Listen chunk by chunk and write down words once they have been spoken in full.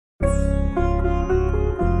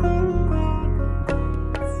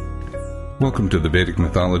Welcome to the Vedic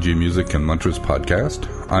Mythology, Music, and Mantras podcast.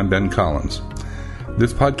 I'm Ben Collins.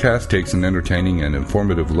 This podcast takes an entertaining and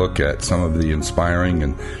informative look at some of the inspiring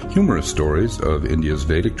and humorous stories of India's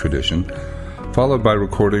Vedic tradition, followed by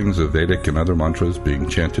recordings of Vedic and other mantras being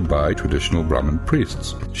chanted by traditional Brahmin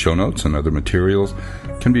priests. Show notes and other materials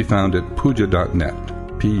can be found at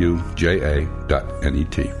puja.net, Puja.net.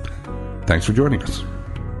 Thanks for joining us.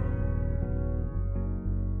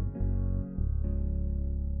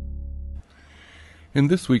 In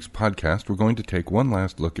this week's podcast, we're going to take one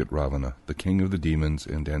last look at Ravana, the king of the demons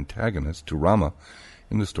and antagonist to Rama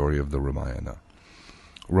in the story of the Ramayana.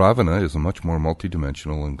 Ravana is a much more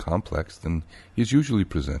multidimensional and complex than he's usually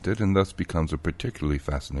presented, and thus becomes a particularly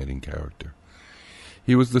fascinating character.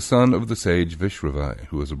 He was the son of the sage Vishrava,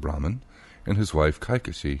 who was a Brahmin, and his wife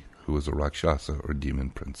Kaikeshi, who was a Rakshasa or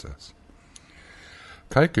demon princess.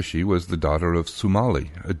 Kaikeshi was the daughter of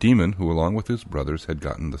Sumali, a demon who, along with his brothers, had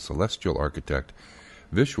gotten the celestial architect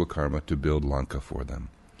Vishwakarma to build Lanka for them.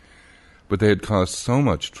 But they had caused so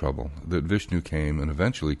much trouble that Vishnu came and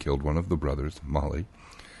eventually killed one of the brothers, Mali,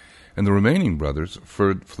 and the remaining brothers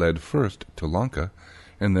fled first to Lanka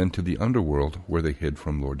and then to the underworld where they hid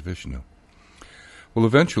from Lord Vishnu. Well,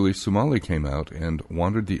 eventually Sumali came out and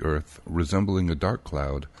wandered the earth resembling a dark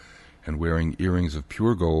cloud and wearing earrings of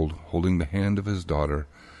pure gold, holding the hand of his daughter,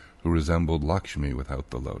 who resembled Lakshmi without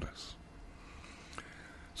the lotus.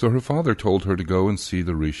 So her father told her to go and see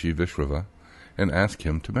the Rishi Vishrava and ask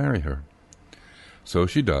him to marry her. So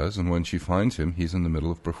she does, and when she finds him, he's in the middle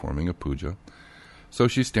of performing a puja. So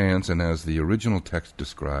she stands, and as the original text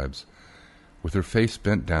describes, with her face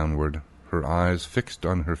bent downward, her eyes fixed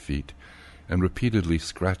on her feet, and repeatedly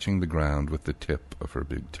scratching the ground with the tip of her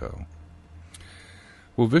big toe.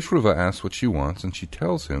 Well, Vishrava asks what she wants, and she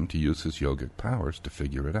tells him to use his yogic powers to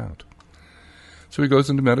figure it out. So he goes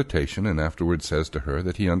into meditation and afterwards says to her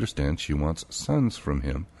that he understands she wants sons from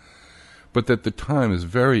him, but that the time is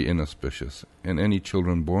very inauspicious, and any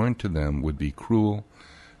children born to them would be cruel,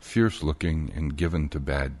 fierce-looking, and given to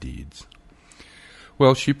bad deeds.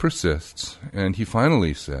 Well, she persists, and he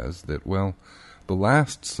finally says that, well, the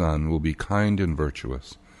last son will be kind and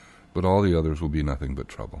virtuous, but all the others will be nothing but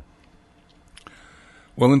trouble.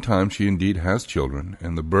 Well, in time she indeed has children,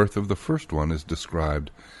 and the birth of the first one is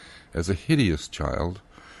described as a hideous child,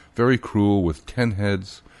 very cruel, with 10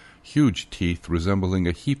 heads, huge teeth resembling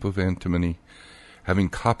a heap of antimony, having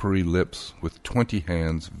coppery lips, with 20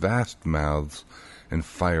 hands, vast mouths, and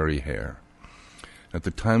fiery hair. At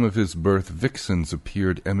the time of his birth, vixens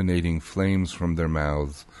appeared emanating flames from their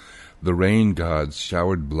mouths, the rain gods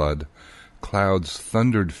showered blood, clouds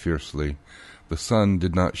thundered fiercely, the sun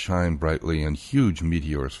did not shine brightly, and huge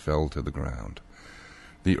meteors fell to the ground.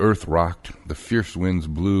 The earth rocked, the fierce winds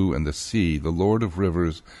blew, and the sea, the lord of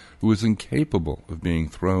rivers, who was incapable of being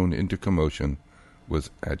thrown into commotion,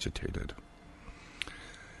 was agitated.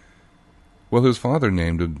 Well, his father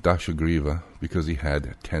named him Dashagriva because he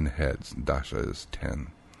had 10 heads. Dasha is 10.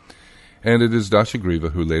 And it is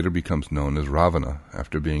Dashagriva who later becomes known as Ravana,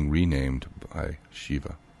 after being renamed by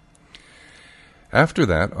Shiva. After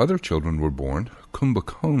that, other children were born.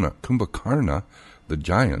 Kumbakarna, the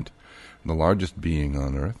giant, the largest being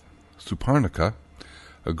on earth, Suparnaka,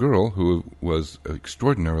 a girl who was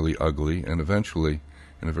extraordinarily ugly and eventually,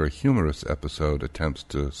 in a very humorous episode, attempts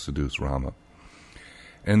to seduce Rama,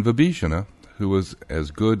 and Vibishana, who was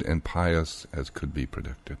as good and pious as could be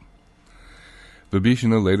predicted.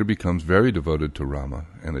 Vibishana later becomes very devoted to Rama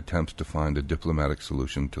and attempts to find a diplomatic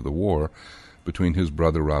solution to the war between his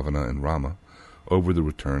brother Ravana and Rama over the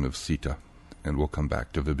return of Sita, and we'll come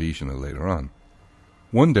back to Vibishana later on.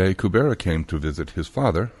 One day Kubera came to visit his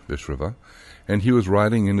father, Vishrava, and he was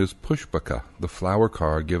riding in his pushpaka, the flower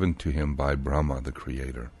car given to him by Brahma, the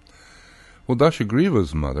creator. Well,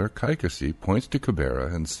 Dashagriva's mother, Kaikeshi, points to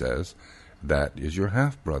Kubera and says, "That is your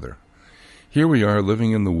half-brother. Here we are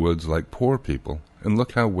living in the woods like poor people, and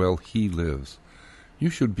look how well he lives. You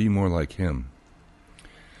should be more like him."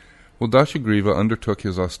 Well, Dashagriva undertook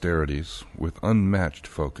his austerities with unmatched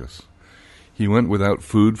focus. He went without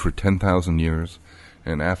food for 10,000 years,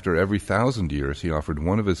 and after every 1,000 years he offered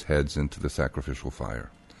one of his heads into the sacrificial fire.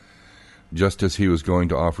 Just as he was going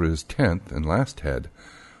to offer his 10th and last head,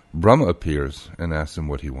 Brahma appears and asks him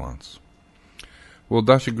what he wants. Well,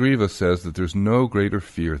 Dashagriva says that there's no greater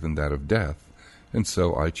fear than that of death, and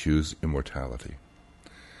so I choose immortality.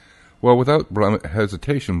 Well, without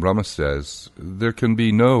hesitation, Brahma says, there can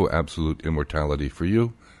be no absolute immortality for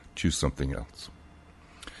you. Choose something else.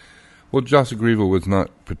 Well, Dashagriva was not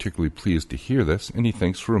particularly pleased to hear this, and he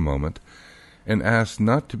thinks for a moment, and asks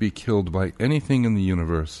not to be killed by anything in the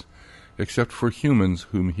universe, except for humans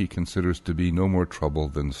whom he considers to be no more trouble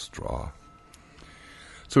than straw.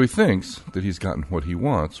 So he thinks that he's gotten what he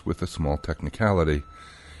wants with a small technicality.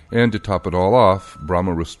 And to top it all off,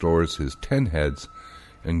 Brahma restores his 10 heads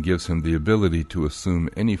and gives him the ability to assume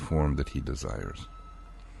any form that he desires.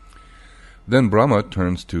 Then Brahma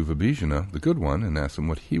turns to Vibishana, the good one, and asks him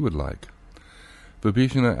what he would like.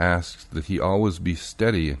 Vibishana asks that he always be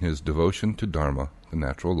steady in his devotion to Dharma, the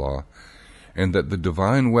natural law, and that the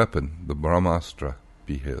divine weapon, the Brahmastra,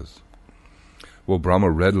 be his. Well, Brahma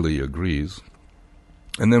readily agrees,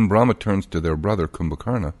 and then Brahma turns to their brother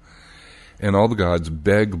Kumbakarna, and all the gods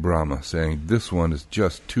beg Brahma, saying, "This one is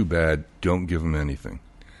just too bad, don't give him anything."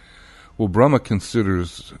 Well, Brahma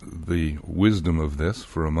considers the wisdom of this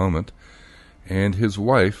for a moment, and his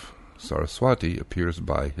wife, Saraswati, appears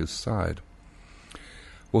by his side.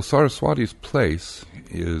 Well, Saraswati's place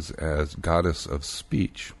is as goddess of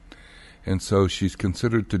speech, and so she's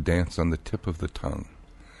considered to dance on the tip of the tongue.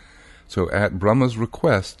 So at Brahma's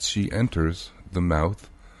request, she enters the mouth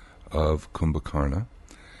of Kumbakarna,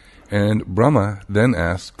 and Brahma then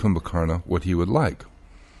asks Kumbakarna what he would like.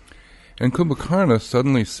 And Kumbakarna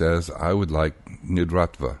suddenly says, "I would like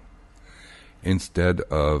Nidratva instead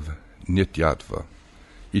of Nityatva,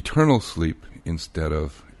 eternal sleep instead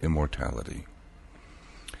of immortality."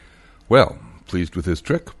 Well, pleased with his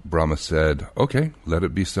trick, Brahma said, "Okay, let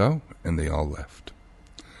it be so," and they all left.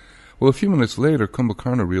 Well, a few minutes later,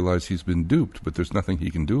 Kumbakarna realizes he's been duped, but there's nothing he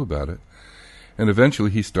can do about it. And eventually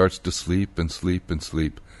he starts to sleep and sleep and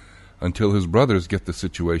sleep until his brothers get the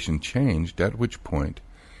situation changed, at which point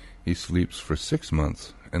he sleeps for 6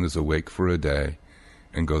 months and is awake for a day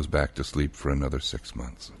and goes back to sleep for another 6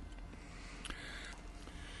 months.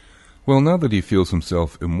 Well, now that he feels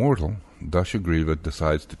himself immortal, Dashagriva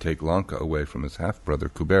decides to take Lanka away from his half-brother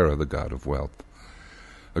Kubera, the god of wealth.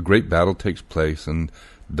 A great battle takes place, and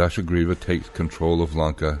Dashagriva takes control of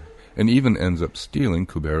Lanka and even ends up stealing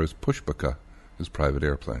Kubera's Pushpaka, his private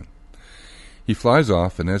airplane. He flies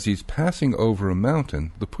off, and as he's passing over a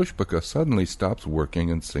mountain, the Pushpaka suddenly stops working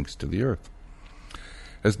and sinks to the earth.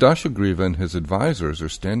 As Dashagriva and his advisors are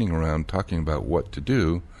standing around talking about what to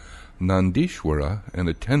do, Nandishwara, an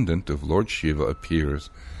attendant of Lord Shiva, appears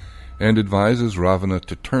and advises Ravana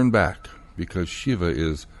to turn back because Shiva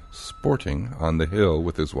is sporting on the hill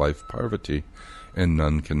with his wife Parvati and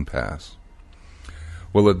none can pass.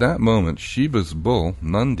 Well, at that moment, Shiva's bull,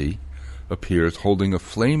 Nandi, appears holding a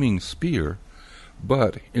flaming spear,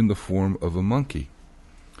 but in the form of a monkey.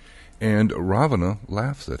 And Ravana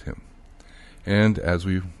laughs at him. And as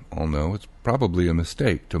we all know, it's probably a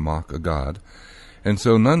mistake to mock a god. And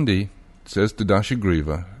so Nandi says to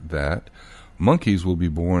Dashagriva that monkeys will be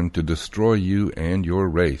born to destroy you and your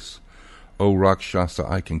race. O Rakshasa,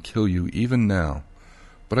 I can kill you even now,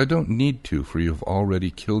 but I don't need to, for you have already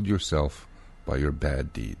killed yourself by your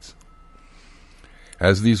bad deeds.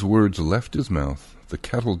 As these words left his mouth, the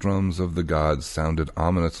kettle drums of the gods sounded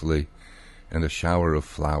ominously, and a shower of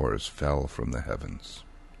flowers fell from the heavens.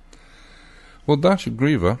 Well,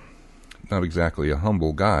 Dashagriva, not exactly a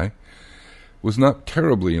humble guy, was not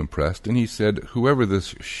terribly impressed, and he said whoever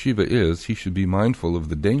this Shiva is, he should be mindful of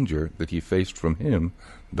the danger that he faced from him,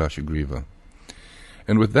 Dashagriva.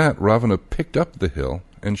 And with that, Ravana picked up the hill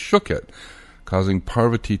and shook it, causing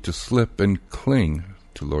Parvati to slip and cling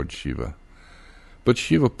to Lord Shiva. But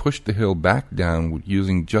Shiva pushed the hill back down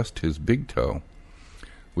using just his big toe,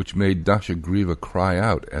 which made Dashagriva cry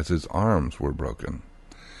out as his arms were broken.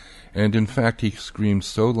 And in fact, he screamed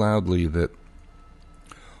so loudly that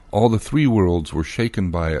all the 3 worlds were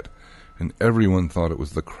shaken by it, and everyone thought it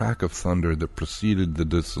was the crack of thunder that preceded the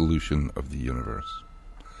dissolution of the universe.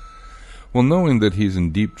 Well, knowing that he's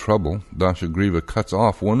in deep trouble, Dashagriva cuts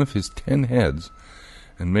off one of his 10 heads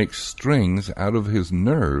and makes strings out of his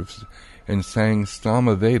nerves and sang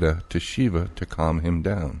Samaveda to Shiva to calm him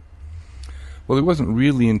down. Well, he wasn't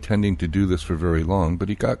really intending to do this for very long, but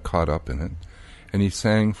he got caught up in it, and he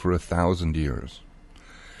sang for 1,000 years.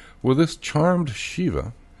 Well, this charmed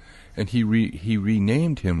Shiva, and he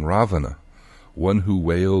renamed him Ravana, one who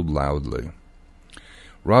wailed loudly.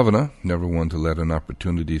 Ravana, never one to let an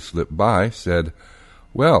opportunity slip by, said,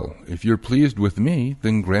 "Well, if you're pleased with me,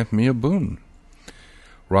 then grant me a boon."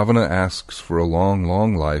 Ravana asks for a long,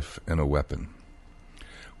 long life and a weapon,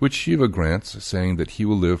 which Shiva grants, saying that he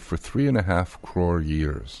will live for 3.5 crore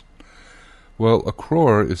years. Well, a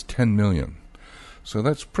crore is 10 million, so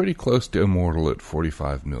that's pretty close to immortal at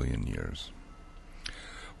 45 million years.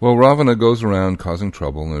 Well, Ravana goes around causing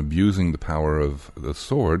trouble and abusing the power of the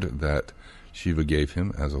sword that Shiva gave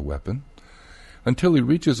him as a weapon, until he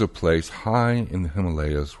reaches a place high in the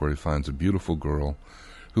Himalayas where he finds a beautiful girl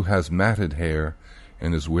who has matted hair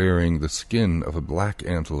and is wearing the skin of a black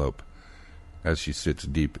antelope as she sits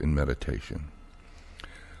deep in meditation.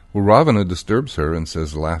 Well, Ravana disturbs her and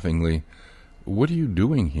says laughingly, "What are you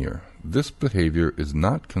doing here? This behavior is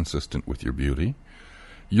not consistent with your beauty.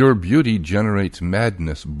 Your beauty generates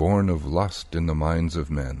madness born of lust in the minds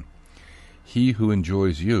of men. He who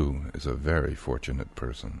enjoys you is a very fortunate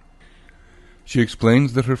person." She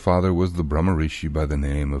explains that her father was the Brahmarishi by the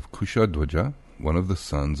name of Kushadwaja, one of the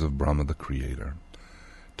sons of Brahma the Creator.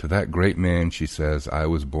 To that great man, she says, I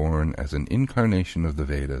was born as an incarnation of the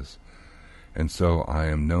Vedas, and so I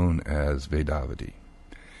am known as Vedavati.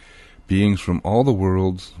 Beings from all the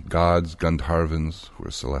worlds, gods, Gandharvans, who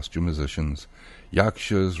are celestial musicians,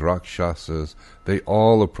 Yakshas, Rakshasas, they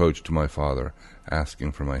all approached my father,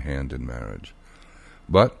 asking for my hand in marriage.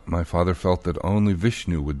 But my father felt that only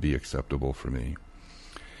Vishnu would be acceptable for me.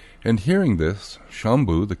 And hearing this,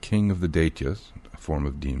 Shambhu, the king of the Daityas, a form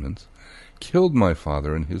of demons, killed my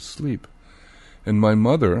father in his sleep. And my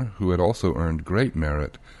mother, who had also earned great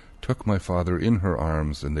merit, took my father in her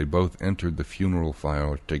arms, and they both entered the funeral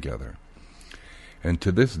fire together. And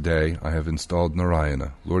to this day I have installed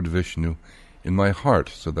Narayana, Lord Vishnu, in my heart,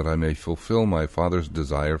 so that I may fulfill my father's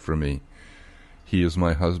desire for me. He is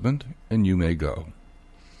my husband, and you may go.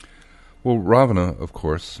 Well, Ravana, of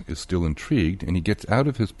course, is still intrigued, and he gets out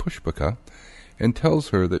of his pushpaka and tells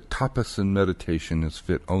her that tapas and meditation is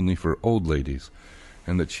fit only for old ladies,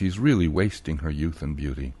 and that she's really wasting her youth and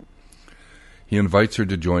beauty. He invites her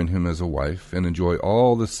to join him as a wife and enjoy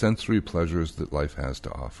all the sensory pleasures that life has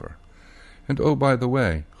to offer. And oh, by the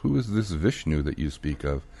way, who is this Vishnu that you speak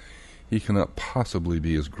of? He cannot possibly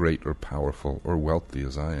be as great or powerful or wealthy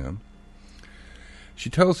as I am. She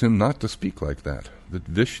tells him not to speak like that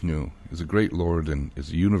Vishnu is a great lord and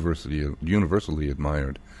is universally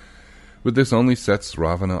admired. But this only sets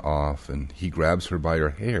Ravana off, and he grabs her by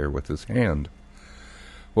her hair with his hand.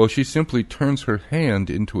 Well, she simply turns her hand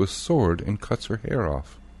into a sword and cuts her hair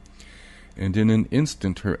off. And in an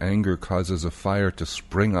instant her anger causes a fire to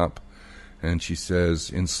spring up, and she says,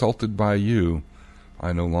 "Insulted by you,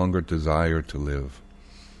 I no longer desire to live.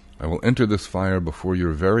 I will enter this fire before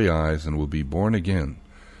your very eyes and will be born again,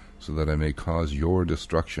 so that I may cause your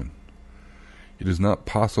destruction. It is not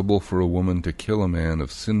possible for a woman to kill a man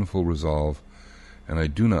of sinful resolve, and I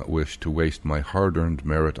do not wish to waste my hard-earned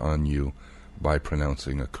merit on you by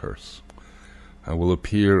pronouncing a curse. I will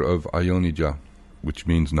appear of Ayonija, which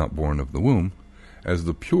means not born of the womb, as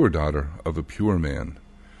the pure daughter of a pure man."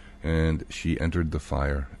 And she entered the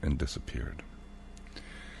fire and disappeared.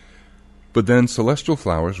 But then celestial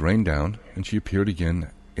flowers rained down, and she appeared again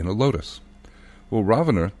in a lotus. Well,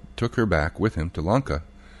 Ravana took her back with him to Lanka,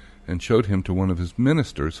 and showed him to one of his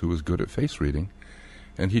ministers who was good at face reading,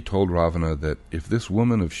 and he told Ravana that if this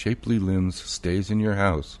woman of shapely limbs stays in your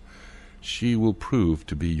house, she will prove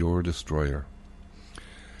to be your destroyer.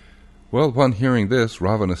 Well, upon hearing this,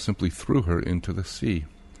 Ravana simply threw her into the sea.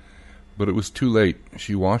 But it was too late.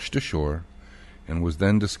 She washed ashore, and was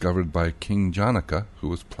then discovered by King Janaka, who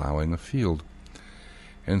was plowing a field.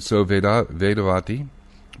 And so Vedavati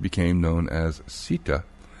became known as Sita,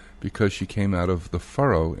 because she came out of the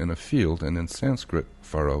furrow in a field, and in Sanskrit,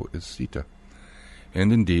 furrow is Sita.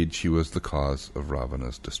 And indeed, she was the cause of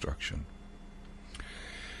Ravana's destruction.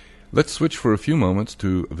 Let's switch for a few moments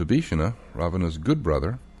to Vibhishana, Ravana's good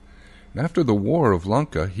brother. And after the war of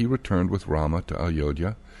Lanka, he returned with Rama to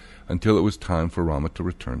Ayodhya until it was time for Rama to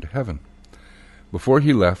return to heaven. Before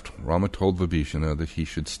he left, Rama told Vibhishana that he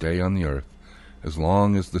should stay on the earth as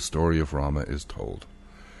long as the story of Rama is told.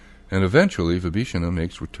 And eventually Vibhishana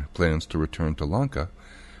makes plans to return to Lanka,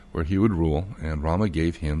 where he would rule, and Rama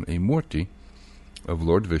gave him a murti of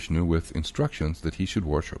Lord Vishnu with instructions that he should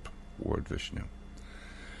worship Lord Vishnu.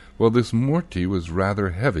 Well, this murti was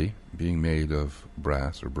rather heavy, being made of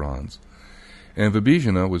brass or bronze, and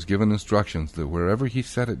Vibhishana was given instructions that wherever he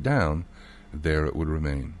set it down, there it would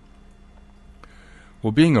remain.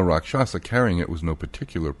 Well, being a Rakshasa, carrying it was no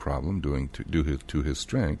particular problem due to his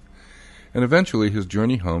strength, and eventually his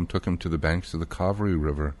journey home took him to the banks of the Kaveri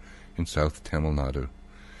River in South Tamil Nadu.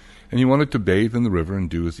 And he wanted to bathe in the river and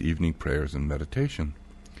do his evening prayers and meditation.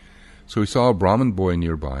 So he saw a Brahmin boy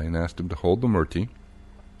nearby and asked him to hold the murti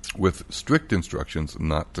with strict instructions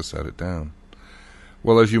not to set it down.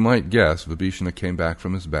 Well, as you might guess, Vibhishana came back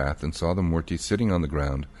from his bath and saw the murti sitting on the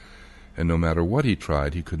ground, and no matter what he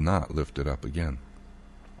tried, he could not lift it up again.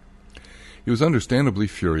 He was understandably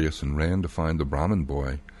furious and ran to find the Brahmin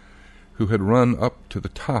boy, who had run up to the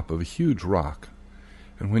top of a huge rock,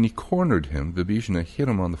 and when he cornered him, Vibhishana hit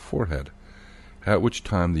him on the forehead, at which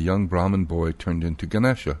time the young Brahmin boy turned into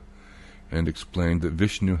Ganesha and explained that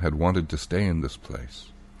Vishnu had wanted to stay in this place.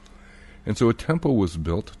 And so a temple was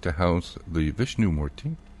built to house the Vishnu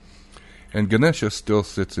Murti, And Ganesha still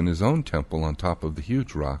sits in his own temple on top of the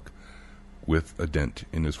huge rock with a dent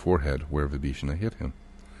in his forehead where Vibhishana hit him.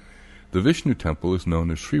 The Vishnu temple is known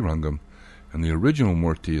as Srirangam, and the original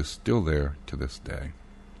Murti is still there to this day.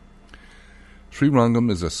 Srirangam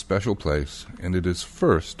is a special place, and it is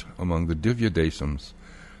first among the Divya Desams,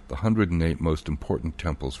 the 108 most important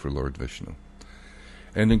temples for Lord Vishnu.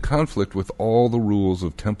 And in conflict with all the rules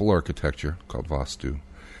of temple architecture, called Vastu,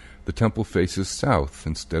 the temple faces south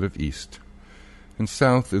instead of east, and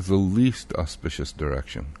south is the least auspicious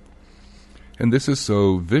direction. And this is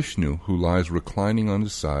so Vishnu, who lies reclining on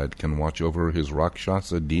his side, can watch over his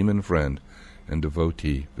Rakshasa demon friend and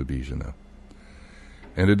devotee Vibhishana.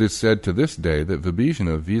 And it is said to this day that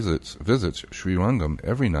Vibhishana visits Srirangam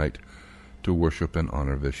every night to worship and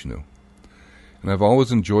honor Vishnu. And I've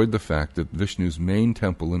always enjoyed the fact that Vishnu's main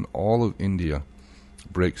temple in all of India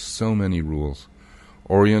breaks so many rules,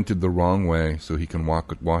 oriented the wrong way so he can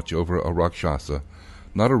watch over a Rakshasa,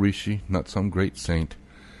 not a rishi, not some great saint.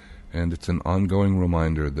 And it's an ongoing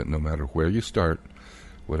reminder that no matter where you start,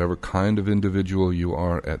 whatever kind of individual you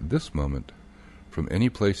are at this moment, from any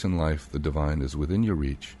place in life the divine is within your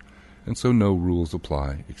reach, and so no rules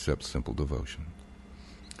apply except simple devotion.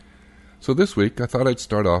 So this week I thought I'd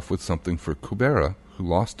start off with something for Kubera, who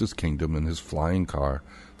lost his kingdom in his flying car,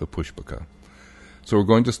 the Pushpaka. So we're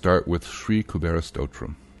going to start with Sri Kubera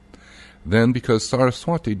Stotram. Then, because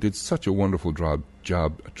Saraswati did such a wonderful job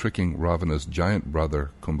tricking Ravana's giant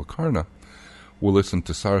brother Kumbakarna, we'll listen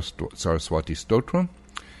to Saraswati Stotram,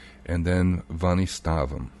 and then Vani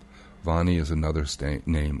Stavam. Vani is another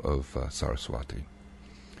name of Saraswati.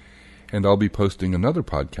 And I'll be posting another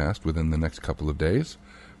podcast within the next couple of days,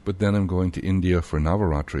 but then I'm going to India for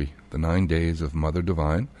Navaratri, the 9 days of Mother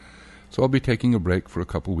Divine, so I'll be taking a break for a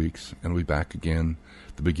couple weeks, and I'll be back again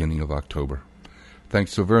the beginning of October.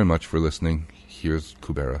 Thanks so very much for listening. Here's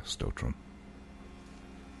Kubera Stotram.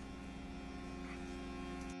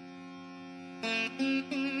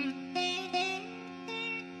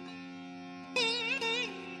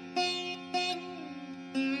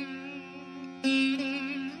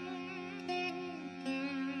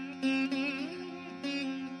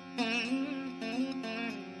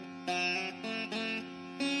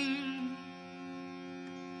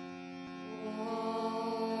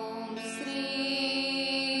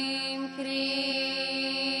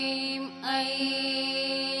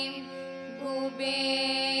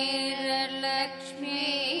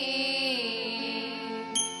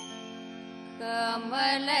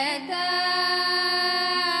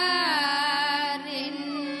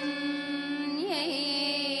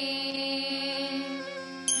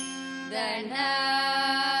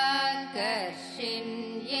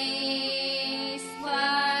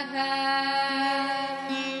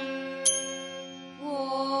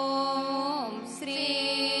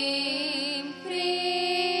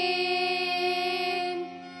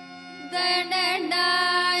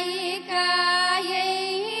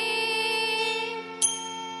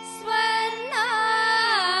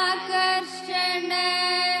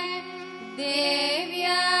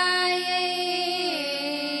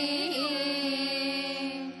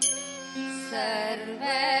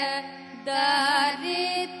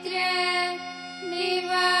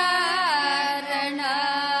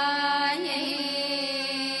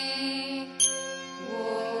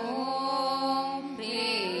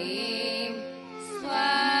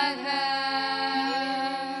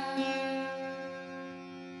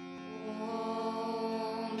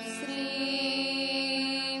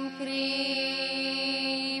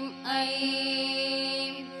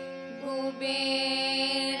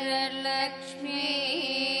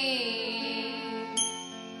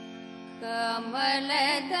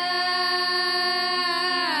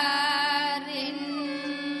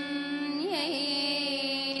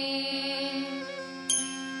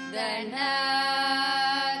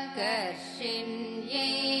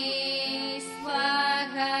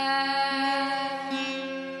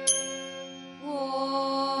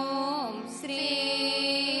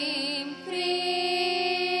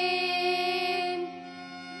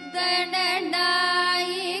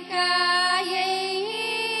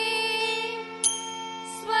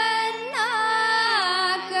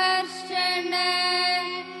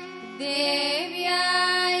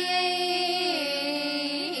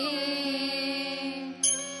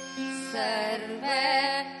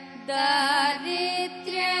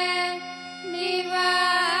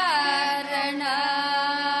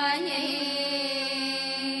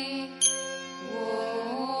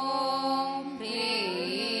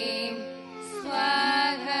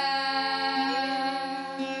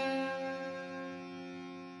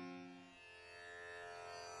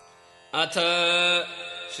 अथ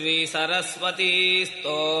श्री सरस्वती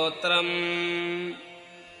स्तोत्रम्।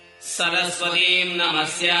 सरस्वतीम्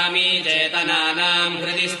नमस्यामि चेतनानाम्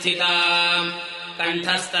हृदि स्थिताम्,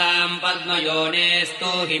 कण्ठस्थाम् पद्मयोनेस्तु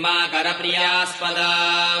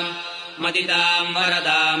हिमाकरप्रियास्पदाम्, मदिताम्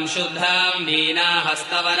वरदाम् शुद्धाम्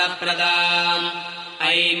वीणाहस्तवरप्रदाम्,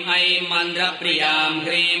 am am मन्द्रप्रियाम्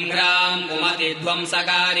ह्रीम् ह्राम्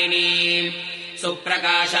कुमतिध्वंसकारिणीम्,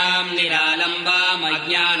 सुप्रकाशाम् निरालम्बाम्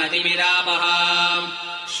अज्ञानतिमिरापहाम्,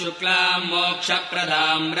 शुक्लाम्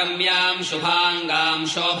मोक्षप्रदाम् रम्याम् शुभाङ्गाम्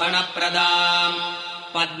शोभनप्रदाम्,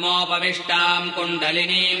 पद्मोपविष्टाम्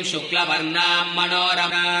कुण्डलिनीम् शुक्लवर्णाम्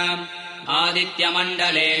मनोरमाम्,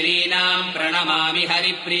 आदित्यमण्डले लीनाम् प्रणमामि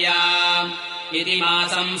हरिप्रियाम्, इति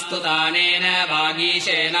मासम् स्तुतानेन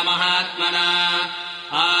वागीशेन महात्मना,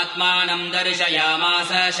 आत्मानम्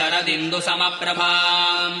दर्शयामास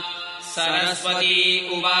शरदिन्दुसमप्रभाम्। सरस्वती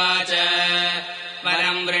उवाच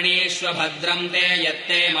परम् वृणीष्व भद्रम् ते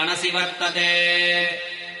यत्ते मनसि वर्तते।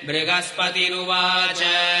 बृहस्पतिरुवाच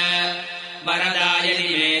वरदायनि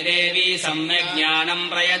मे देवी सम्यक् ज्ञानम्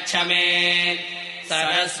प्रयच्छ मे।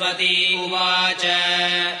 सरस्वती उवाच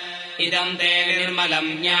इदम् ते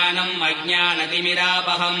निर्मलम् ज्ञानम्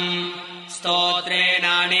अज्ञानतिमिरापहम्,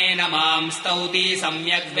 स्तोत्रेणानेन माम् स्तौति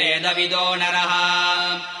सम्यग् वेदविदो नरः,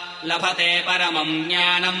 लभते परमम्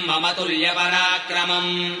ज्ञानम् मम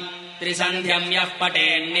तुल्यपराक्रमम्, त्रिसन्ध्यम् यः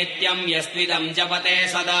पठेन्नित्यम् यस्त्विदम् जपते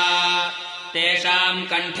सदा, तेषाम्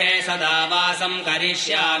कण्ठे सदा वासम्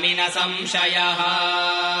करिष्यामि न संशयः।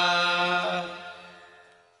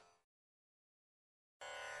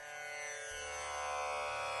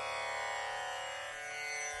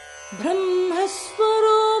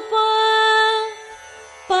 ब्रह्मस्वरूपा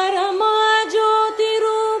परमा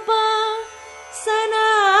ज्योतिरूपा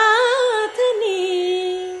सनातनी,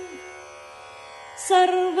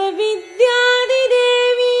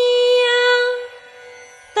 सर्वविद्यादिदेवी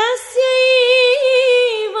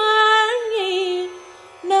तस्यै वाण्यै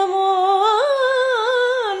नमो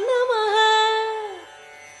नमः।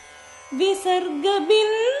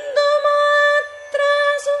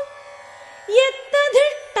 विसर्गबिन्दुमात्रासु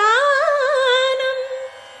यत्तधिष्ठानम्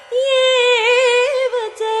येव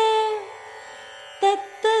च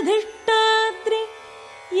तत्तधिष्ठात्रि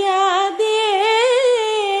या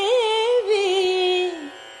देवी,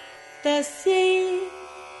 तस्यै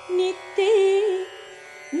नित्यै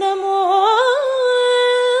नमो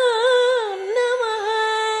नमः।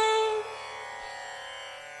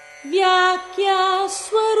 व्याख्या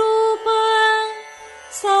स्वरूपा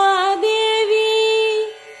सा देवी,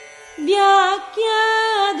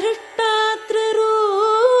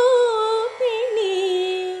 व्याख्याधृष्टातृरूपिणी,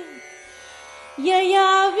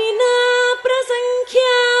 यया विना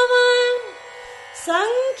प्रसङ्ख्यावान्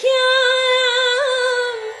सङ्ख्याम्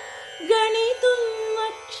गणितुम्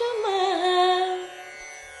अक्षमा,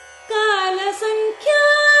 कालसङ्ख्या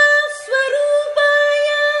स्वरूपाय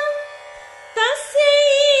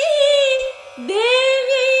तस्यै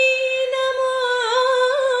देव्यै नमो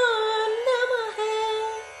नमः।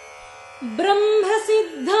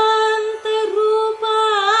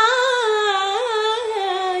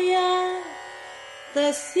 ब्रह्मसिद्धान्तरूपाय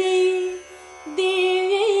तस्यै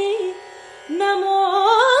देव्यै नमो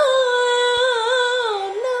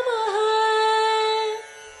नमः।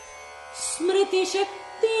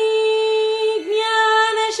 स्मृतिशक्ति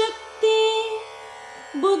ज्ञानशक्ति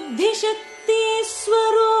बुद्धिशक्ति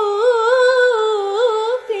स्वरूपिणी,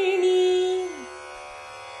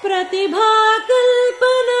 प्रतिभा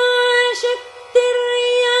कल्पना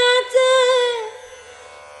शक्तिर्या च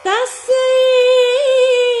तस्यै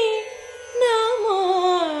नमो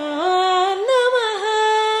नमः।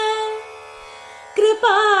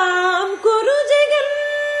 कृपाम् कुरु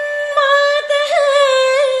जगन्मातः,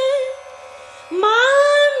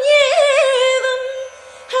 माम् एवम्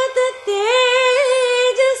हत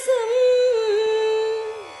तेजसम्,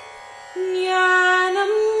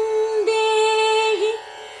 ज्ञानम् देहि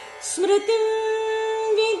स्मृतिम्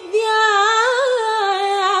विद्याम्,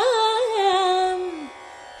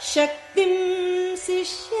 शक्तिम्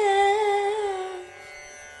शिष्य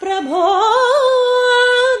प्रबोधिनी।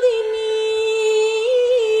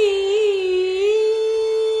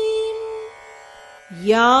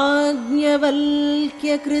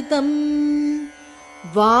 याज्ञवल्क्यकृतम्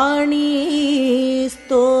वाणी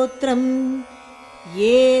स्तोत्रम्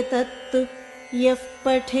एतत् यः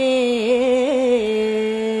पठेत्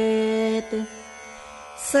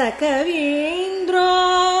स कवीन्द्रो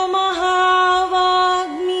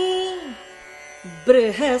महावाग्मी,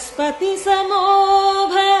 बृहस्पतिसमो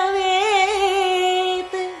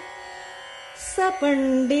भवेत्, स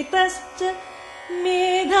पण्डितश्च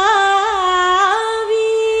मेधा